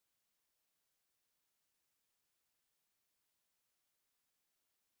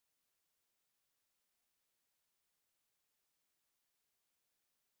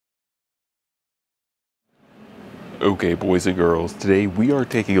Okay, boys and girls, today we are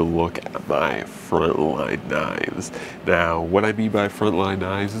taking a look at my frontline knives. Now, what I mean by frontline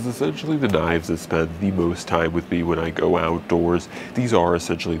knives is essentially the knives that spend the most time with me when I go outdoors. These are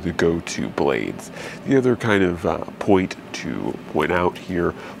essentially the go-to blades. The other kind of point to point out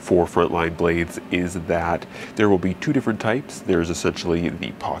here for frontline blades is that there will be two different types. There's essentially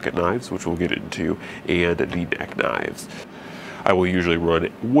the pocket knives, which we'll get into, and the neck knives. I will usually run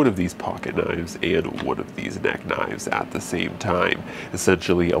one of these pocket knives and one of these neck knives at the same time,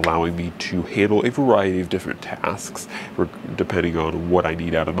 essentially allowing me to handle a variety of different tasks depending on what I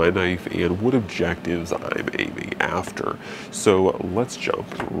need out of my knife and what objectives I'm aiming after. So let's jump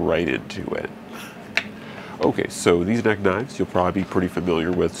right into it. Okay, so these neck knives you'll probably be pretty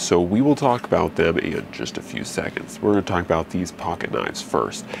familiar with, so we will talk about them in just a few seconds. We're going to talk about these pocket knives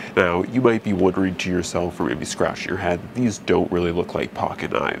first. Now, you might be wondering to yourself, or maybe scratching your head, these don't really look like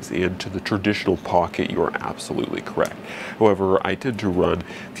pocket knives, and to the traditional pocket, you're absolutely correct. However, I tend to run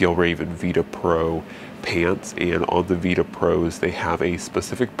the Raven Vita Pro pants, and on the Vita Pros they have a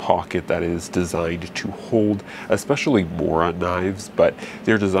specific pocket that is designed to hold especially Mora knives, but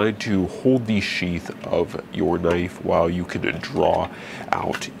they're designed to hold the sheath of your knife while you can draw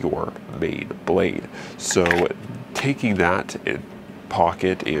out your main blade. So taking that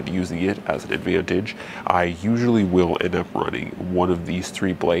pocket and using it as an advantage, I usually will end up running one of these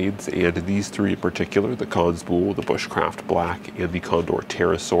three blades, and these three in particular, the Consbull, the Bushcraft Black, and the Condor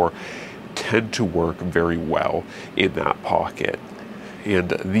Pterosaur, tend to work very well in that pocket. And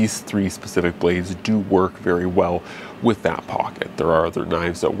these three specific blades do work very well with that pocket. There are other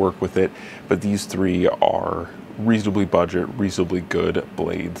knives that work with it, but these three are reasonably budget, reasonably good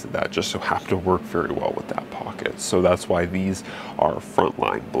blades that just so happen to work very well with that pocket. So that's why these are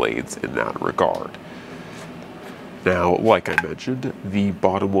frontline blades in that regard. Now, like I mentioned, the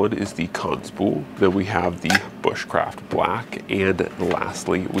bottom one is the Consbull, then we have the Bushcraft Black, and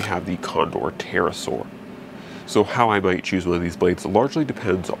lastly, we have the Condor Pterosaur. So how I might choose one of these blades largely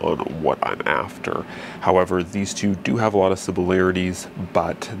depends on what I'm after. However, these two do have a lot of similarities,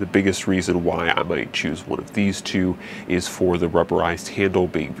 but the biggest reason why I might choose one of these two is for the rubberized handle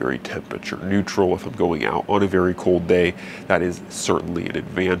being very temperature neutral. If I'm going out on a very cold day, that is certainly an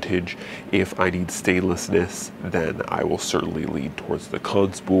advantage. If I need stainlessness, then I will certainly lean towards the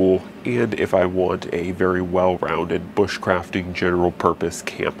Consbull, and if I want a very well-rounded bushcrafting general purpose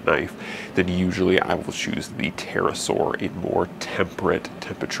camp knife, then usually I will choose the Pterosaur in more temperate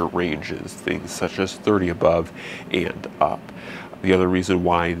temperature ranges, things such as 30 above and up. The other reason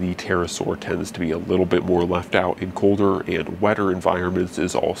why the Pterosaur tends to be a little bit more left out in colder and wetter environments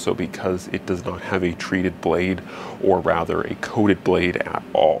is also because it does not have a treated blade, or rather a coated blade at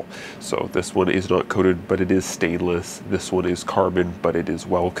all. So this one is not coated, but it is stainless. This one is carbon, but it is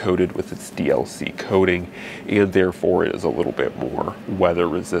well coated with its DLC coating, and therefore it is a little bit more weather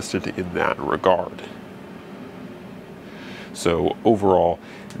resistant in that regard. So overall,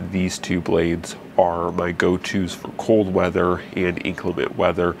 these two blades are my go-tos for cold weather and inclement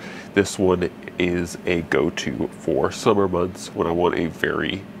weather. This one is a go-to for summer months when I want a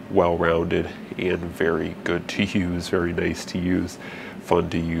very well-rounded and very good to use, very nice to use, fun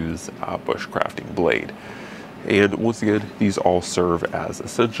to use bushcrafting blade. And once again, these all serve as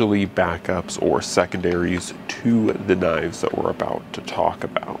essentially backups or secondaries to the knives that we're about to talk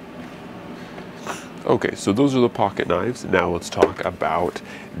about. Okay, so those are the pocket knives. Now let's talk about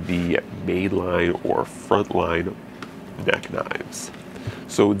the mainline or frontline neck knives.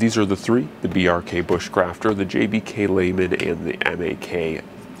 So these are the three: the BRK Bushcrafter, the JBK Layman, and the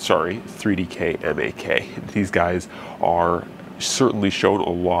 3DK MAK. These guys are certainly shown a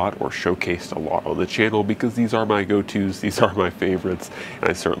lot or showcased a lot on the channel because these are my go-tos, these are my favorites,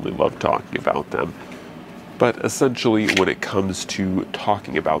 and I certainly love talking about them. But essentially, when it comes to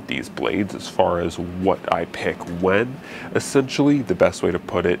talking about these blades, as far as what I pick when, essentially the best way to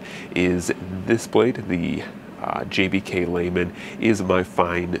put it is this blade, the JBK Layman, is my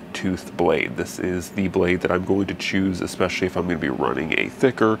fine tooth blade. This is the blade that I'm going to choose, especially if I'm going to be running a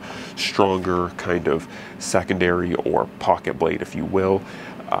thicker, stronger kind of secondary or pocket blade, if you will.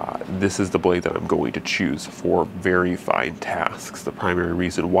 This is the blade that I'm going to choose for very fine tasks. The primary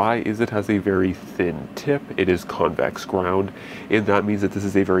reason why is it has a very thin tip. It is convex ground, and that means that this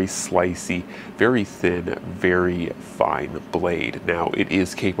is a very slicey, very thin, very fine blade. Now, it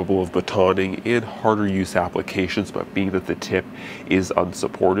is capable of batoning in harder use applications, but being that the tip is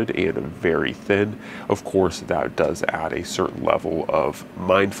unsupported and very thin, of course, that does add a certain level of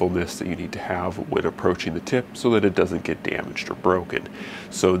mindfulness that you need to have when approaching the tip so that it doesn't get damaged or broken.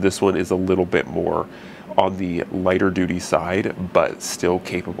 So this one is a little bit more on the lighter duty side, but still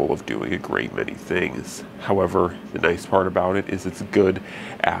capable of doing a great many things. However, the nice part about it is it's good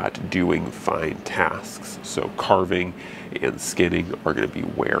at doing fine tasks. So carving and skinning are going to be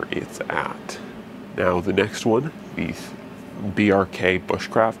where it's at. Now the next one, the BRK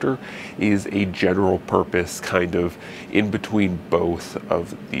Bushcrafter, is a general purpose kind of in between both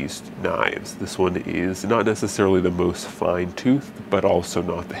of these knives. This one is not necessarily the most fine-toothed, but also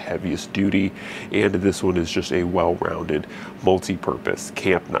not the heaviest duty, and this one is just a well-rounded multi-purpose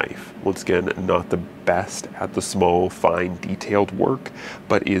camp knife. Once again, not the best at the small, fine, detailed work,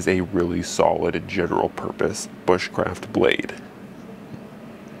 but is a really solid general purpose bushcraft blade.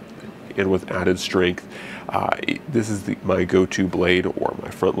 And with added strength, this is my go-to blade or my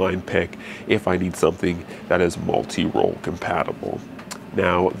frontline pick if I need something that is multi-roll compatible.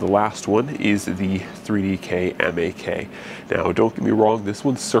 Now the last one is the 3DK MAK. Now don't get me wrong, this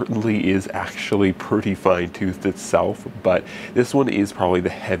one certainly is actually pretty fine-toothed itself, but this one is probably the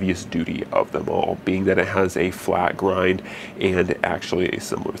heaviest duty of them all, being that it has a flat grind and actually a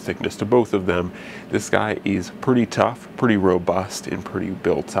similar thickness to both of them. This guy is pretty tough, pretty robust, and pretty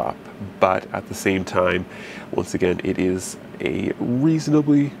built up, but at the same time, once again, it is a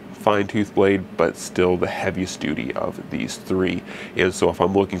reasonably fine-tooth blade, but still the heaviest duty of these three. And so if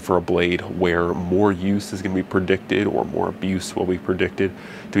I'm looking for a blade where more use is going to be predicted or more abuse will be predicted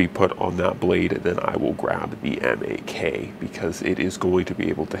to be put on that blade, then I will grab the MAK, because it is going to be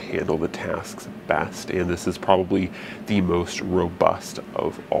able to handle the tasks best, and this is probably the most robust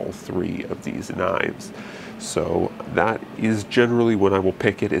of all three of these knives. So that is generally when I will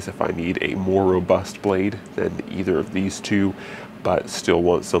pick it, is if I need a more robust blade than either of these two, but still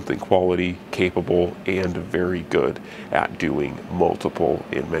want something quality, capable, and very good at doing multiple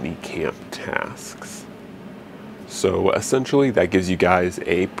and many camp tasks. So essentially that gives you guys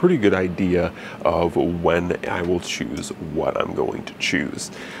a pretty good idea of when I will choose what I'm going to choose.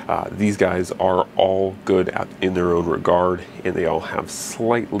 These guys are all good in their own regard, and they all have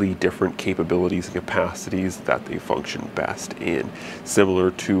slightly different capabilities and capacities that they function best in. Similar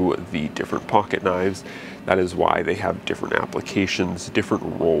to the different pocket knives, that is why they have different applications, different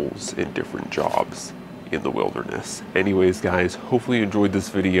roles, and different jobs in the wilderness. Anyways guys, hopefully you enjoyed this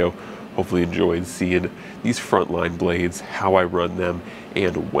video. Hopefully enjoyed seeing these frontline blades, how I run them,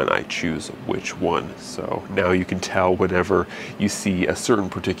 and when I choose which one. So now you can tell whenever you see a certain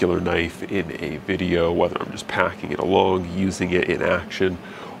particular knife in a video, whether I'm just packing it along, using it in action,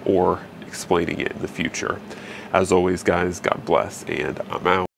 or explaining it in the future. As always guys, God bless, and I'm out.